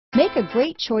Make a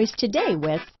great choice today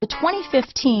with the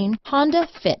 2015 Honda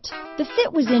Fit. The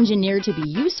Fit was engineered to be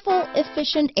useful,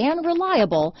 efficient, and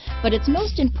reliable, but its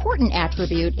most important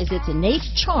attribute is its innate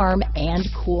charm and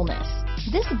coolness.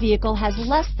 This vehicle has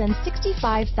less than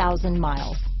 65,000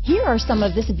 miles. Here are some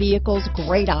of this vehicle's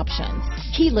great options: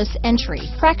 keyless entry,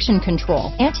 traction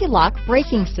control, anti-lock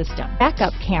braking system,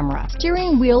 backup camera,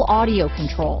 steering wheel audio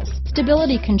controls,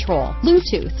 stability control,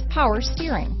 Bluetooth, power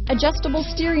steering, adjustable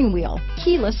steering wheel,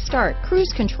 keyless start,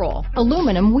 cruise control,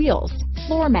 aluminum wheels,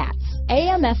 floor mats,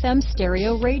 AM/FM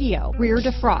stereo radio, rear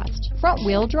defrost, front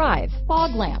wheel drive,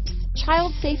 fog lamps,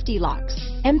 child safety locks,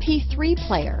 MP3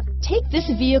 player. Take this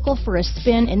vehicle for a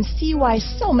spin and see why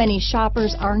so many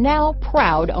shoppers are now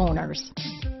proud owners.